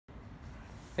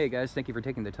Hey guys, thank you for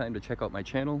taking the time to check out my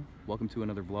channel. Welcome to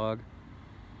another vlog.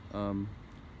 I'm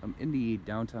in the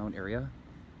downtown area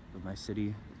of my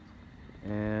city,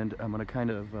 and I'm gonna kind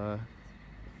of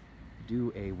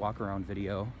do a walk around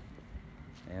video,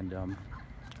 and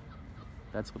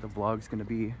that's what the vlog's gonna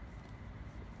be.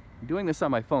 I'm doing this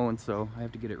on my phone, so I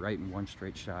have to get it right in one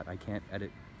straight shot. I can't edit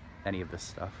any of this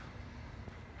stuff.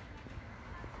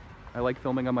 I like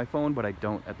filming on my phone, but I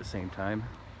don't at the same time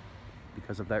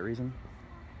because of that reason.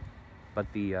 But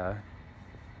the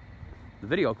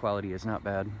video quality is not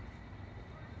bad.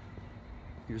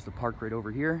 Here's the park right over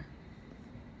here,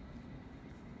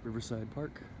 Riverside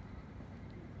Park.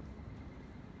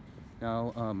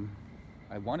 Now,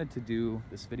 I wanted to do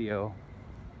this video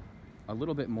a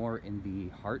little bit more in the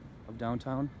heart of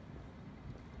downtown,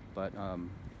 but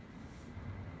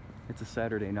it's a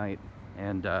Saturday night,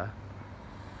 and oh,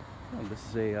 this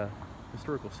is a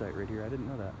historical site right here. I didn't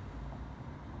know that.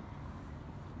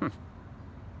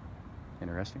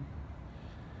 Interesting.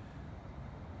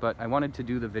 But I wanted to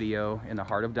do the video in the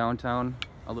heart of downtown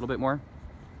a little bit more.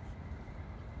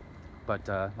 But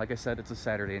like I said, it's a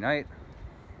Saturday night,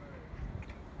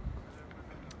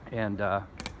 and there's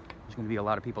going to be a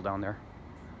lot of people down there.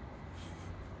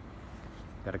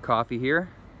 Got a coffee here.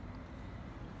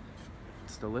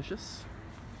 It's delicious.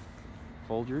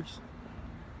 Folgers,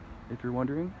 if you're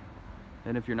wondering.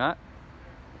 And if you're not,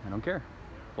 I don't care.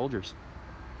 Folgers.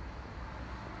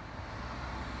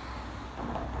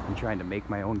 I'm trying to make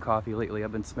my own coffee lately.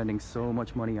 I've been spending so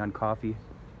much money on coffee.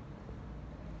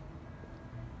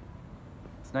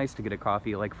 It's nice to get a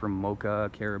coffee like from Mocha,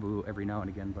 Caribou every now and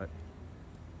again, but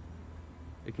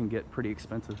it can get pretty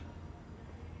expensive.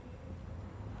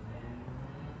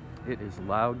 It is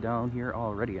loud down here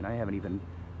already, and I haven't even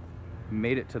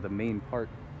made it to the main part.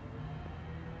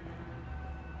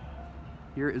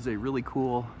 Here is a really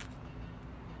cool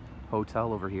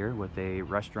hotel over here with a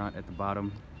restaurant at the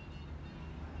bottom.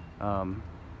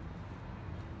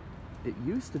 It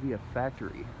used to be a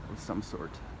factory of some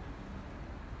sort.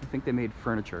 I think they made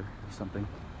furniture or something.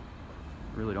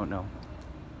 Really don't know.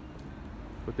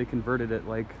 But they converted it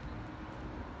like,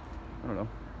 I don't know,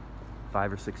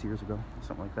 5 or 6 years ago,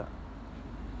 something like that.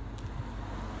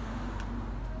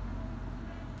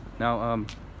 Now,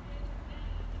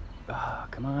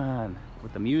 come on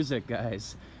with the music,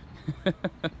 guys.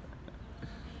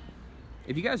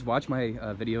 If you guys watch my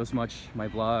videos much, my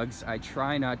vlogs, I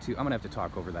try not to, I'm gonna have to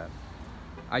talk over that.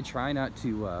 I try not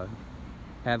to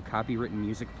have copywritten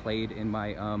music played in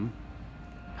my,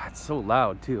 it's so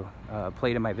loud too,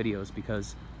 played in my videos,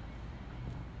 because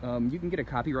you can get a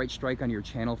copyright strike on your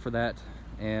channel for that,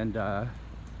 and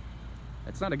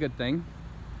that's not a good thing.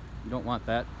 You don't want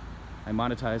that. I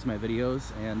monetize my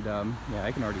videos, and yeah,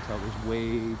 I can already tell there's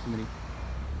way too many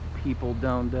people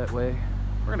down that way.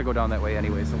 We're gonna go down that way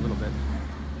anyways a little bit.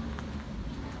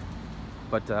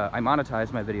 But I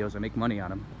monetize my videos, I make money on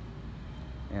them,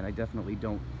 and I definitely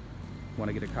don't want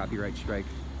to get a copyright strike.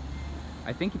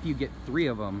 I think if you get 3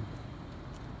 of them,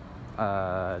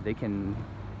 they can,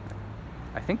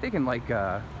 I think they can like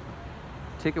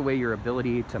take away your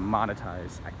ability to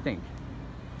monetize, I think.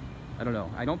 I don't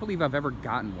know. I don't believe I've ever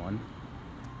gotten one.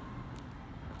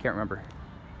 Can't remember.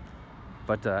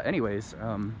 But anyways,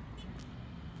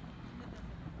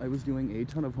 I was doing a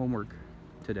ton of homework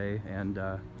today, and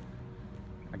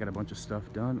I got a bunch of stuff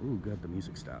done. Ooh, good, the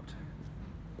music stopped.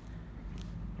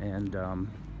 And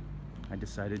I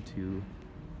decided to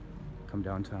come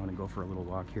downtown and go for a little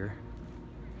walk here.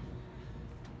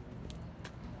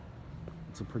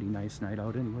 It's a pretty nice night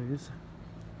out anyways.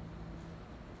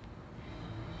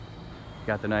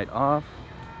 Got the night off.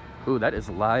 Ooh, that is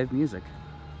live music,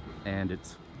 and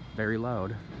it's very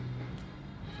loud.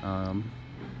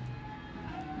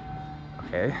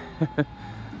 Okay.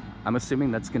 I'm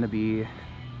assuming that's gonna be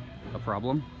a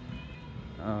problem.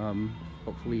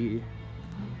 Hopefully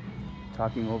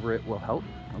talking over it will help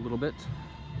a little bit,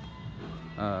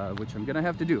 which I'm gonna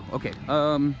have to do. Okay.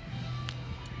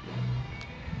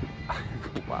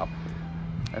 Wow.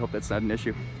 I hope that's not an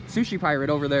issue. Sushi Pirate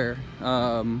over there.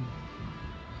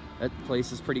 That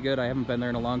place is pretty good. I haven't been there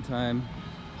in a long time.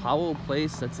 Powell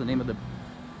Place, that's the name of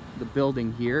the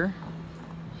building here.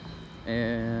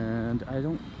 And I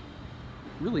don't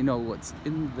really know what's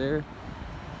in there.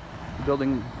 The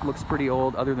building looks pretty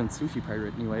old, other than Sushi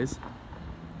Pirate anyways.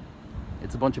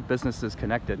 It's a bunch of businesses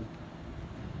connected.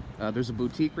 There's a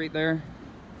boutique right there,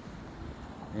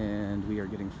 and we are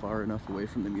getting far enough away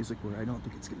from the music where I don't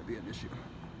think it's going to be an issue.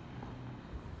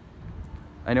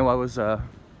 I know I was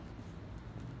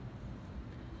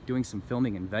doing some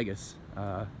filming in Vegas.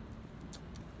 I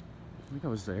think I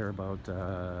was there about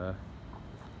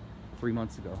 3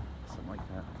 months ago, something like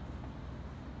that.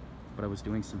 But I was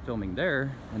doing some filming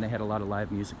there, and they had a lot of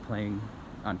live music playing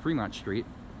on Fremont Street.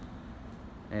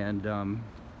 And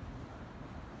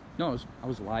no, I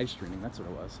was live streaming, that's what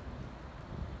it was.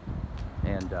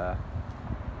 And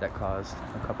that caused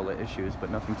a couple of issues, but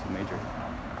nothing too major.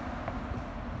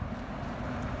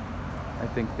 I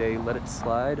think they let it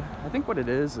slide. I think what it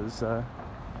is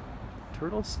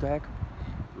Turtle Stack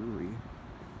Brewery.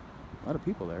 A lot of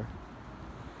people there.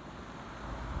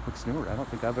 Looks newer. I don't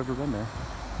think I've ever been there.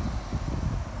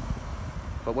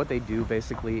 But what they do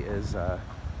basically is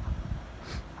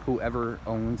whoever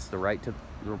owns the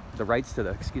rights to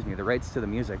the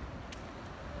music,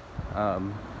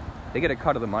 they get a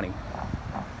cut of the money.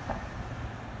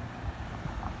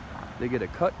 They get a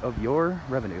cut of your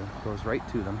revenue. Goes right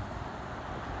to them.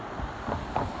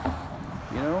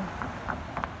 You know?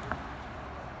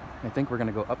 I think we're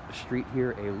gonna go up the street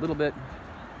here a little bit.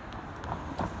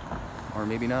 Or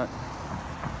maybe not.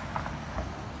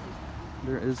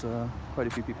 There is quite a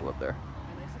few people up there.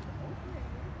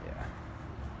 Yeah.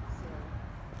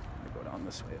 I'm gonna go down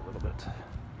this way a little bit.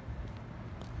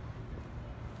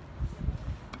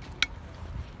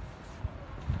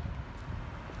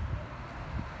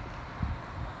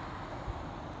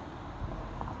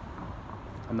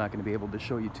 I'm not going to be able to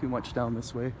show you too much down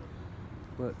this way,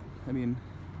 but I mean,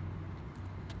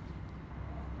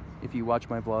 if you watch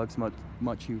my vlogs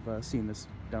much, you've seen this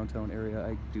downtown area.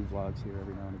 I do vlogs here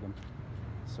every now and again,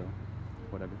 so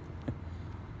whatever.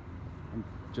 I'm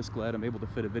just glad I'm able to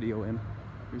fit a video in.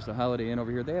 Here's the Holiday Inn over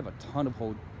here. They have a ton of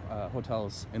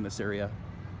hotels in this area,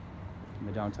 in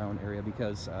the downtown area,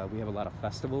 because we have a lot of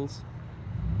festivals,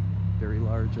 very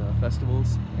large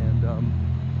festivals, and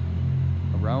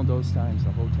around those times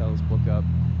the hotels book up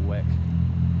quick.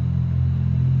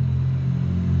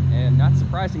 And not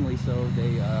surprisingly so,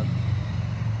 they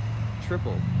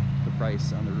triple the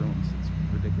price on the rooms. It's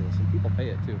ridiculous, and people pay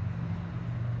it too.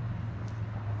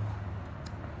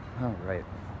 All right.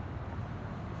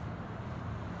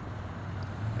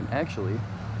 And actually,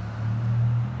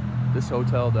 this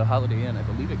hotel, the Holiday Inn, I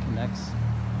believe it connects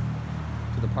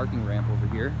to the parking ramp over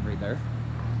here, right there,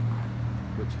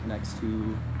 which connects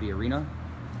to the arena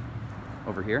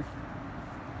over here.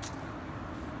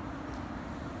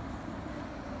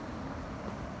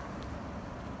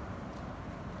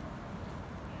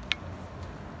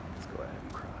 Let's go ahead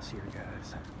and cross here,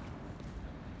 guys.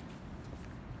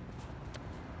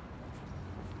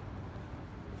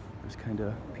 There's kind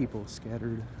of people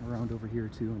scattered around over here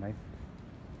too, and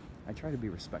I try to be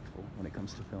respectful when it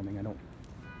comes to filming. I don't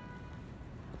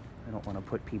want to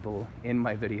put people in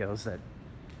my videos that,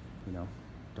 you know,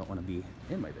 don't want to be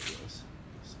in my videos.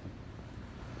 So.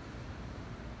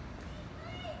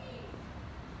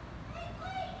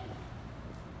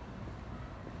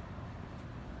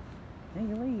 Hey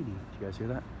lady, did you guys hear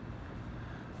that?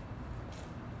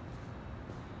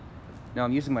 Now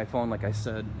I'm using my phone like I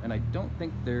said, and I don't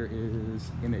think there is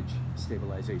image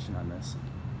stabilization on this.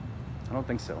 I don't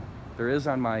think so. There is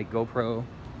on my GoPro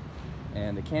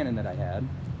and the Canon that I had,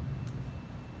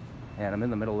 and I'm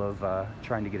in the middle of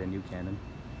trying to get a new Canon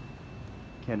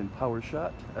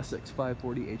PowerShot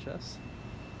SX540HS,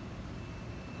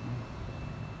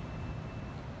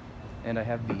 and I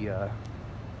have the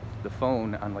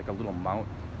phone on like a little mount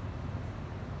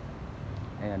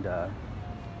and a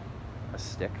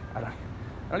stick. I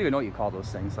don't even know what you call those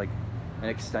things, like an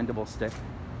extendable stick.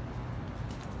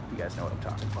 You guys know what I'm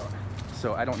talking about.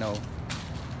 So I don't know.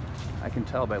 I can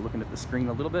tell by looking at the screen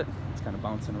a little bit. It's kind of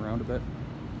bouncing around a bit.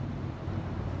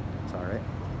 It's all right.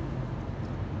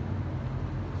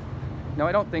 Now,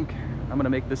 I don't think I'm gonna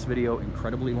make this video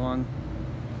incredibly long.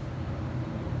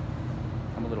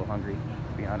 I'm a little hungry,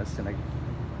 to be honest, and the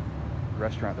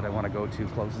restaurant that I want to go to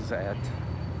closes at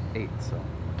 8, so.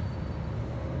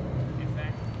 In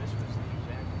fact, this was the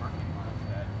exact parking lot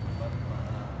that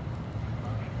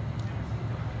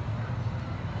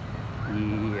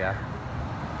Yeah.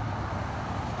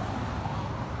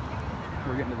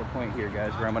 We're getting to the point here,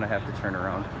 guys, where I'm gonna have to turn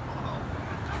around.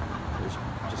 There's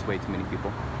just way too many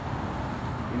people.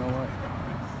 You know what?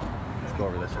 Let's go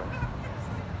over this way.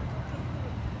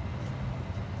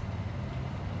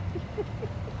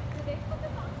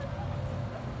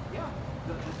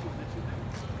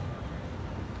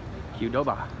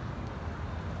 Qdoba.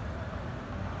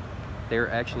 They're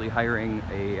actually hiring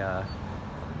a,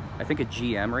 I think a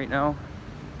GM right now.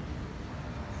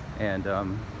 And I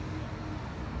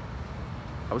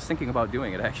was thinking about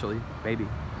doing it actually, maybe.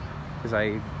 Because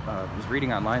I was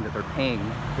reading online that they're paying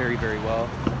very, very well.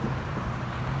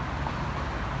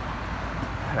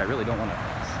 God, I really don't want to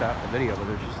stop the video, but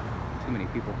there's just too many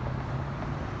people.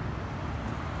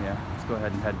 Yeah. go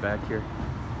ahead and head back here.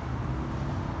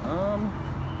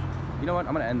 You know what?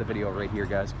 I'm gonna end the video right here,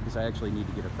 guys, because I actually need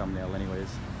to get a thumbnail anyways,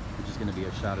 which is gonna be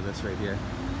a shot of this right here.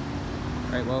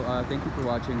 All right, well, thank you for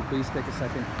watching. Please take a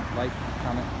second, like,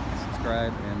 comment,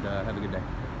 subscribe, and have a good day.